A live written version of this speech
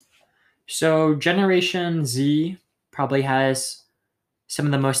So, Generation Z probably has some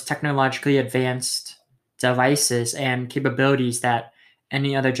of the most technologically advanced devices and capabilities that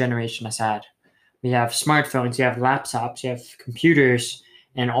any other generation has had. We have smartphones, you have laptops, you have computers,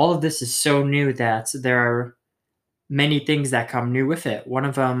 and all of this is so new that there are many things that come new with it. One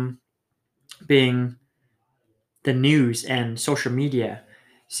of them being the news and social media.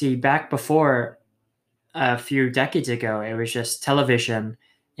 See, back before a few decades ago, it was just television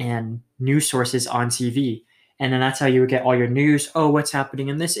and news sources on TV. And then that's how you would get all your news. Oh, what's happening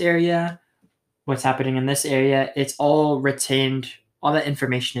in this area? What's happening in this area? It's all retained, all that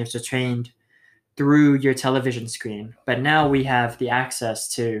information is retained through your television screen. But now we have the access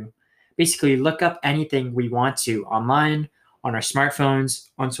to basically look up anything we want to online, on our smartphones,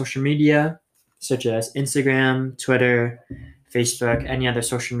 on social media, such as Instagram, Twitter, Facebook, any other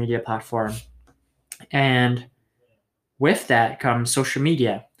social media platform. And with that comes social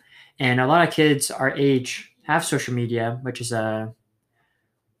media. And a lot of kids our age have social media, which is a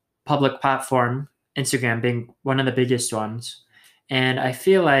public platform, Instagram being one of the biggest ones. And I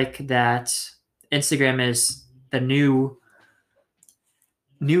feel like that Instagram is the new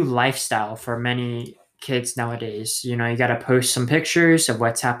lifestyle for many kids nowadays. You know, you got to post some pictures of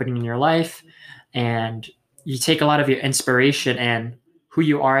what's happening in your life, and you take a lot of your inspiration and who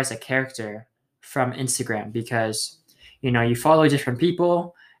you are as a character from Instagram because, you know, you follow different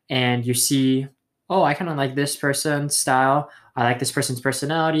people and you see, oh, I kind of like this person's style. I like this person's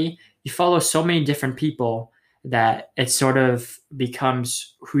personality. You follow so many different people that it sort of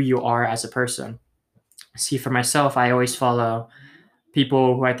becomes who you are as a person. See, for myself, I always follow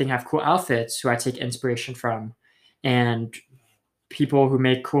people who I think have cool outfits, who I take inspiration from, and people who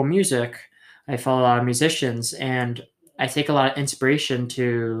make cool music. I follow a lot of musicians, and I take a lot of inspiration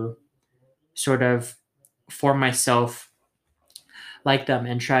to sort of form myself like them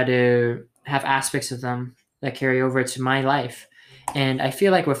and try to have aspects of them that carry over to my life. And I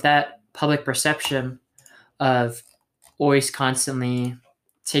feel like with that public perception of always constantly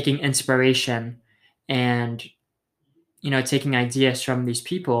taking inspiration and taking ideas from these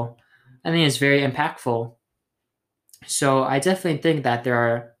people, I think is very impactful. So I definitely think that there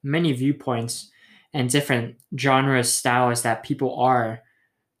are many viewpoints and different genres, styles that people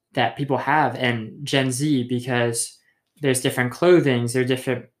have, and Gen Z because there's different clothings, there are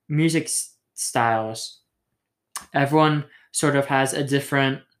different music styles. Everyone sort of has a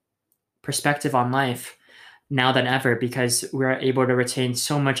different perspective on life now than ever because we're able to retain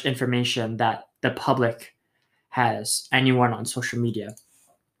so much information that the public has anyone on social media.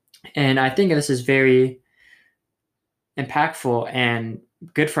 And I think this is very impactful and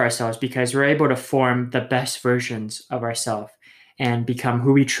good for ourselves because we're able to form the best versions of ourselves and become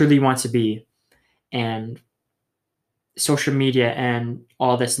who we truly want to be. And social media and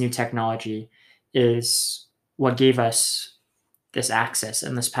all this new technology is what gave us this access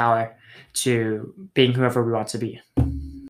and this power to being whoever we want to be.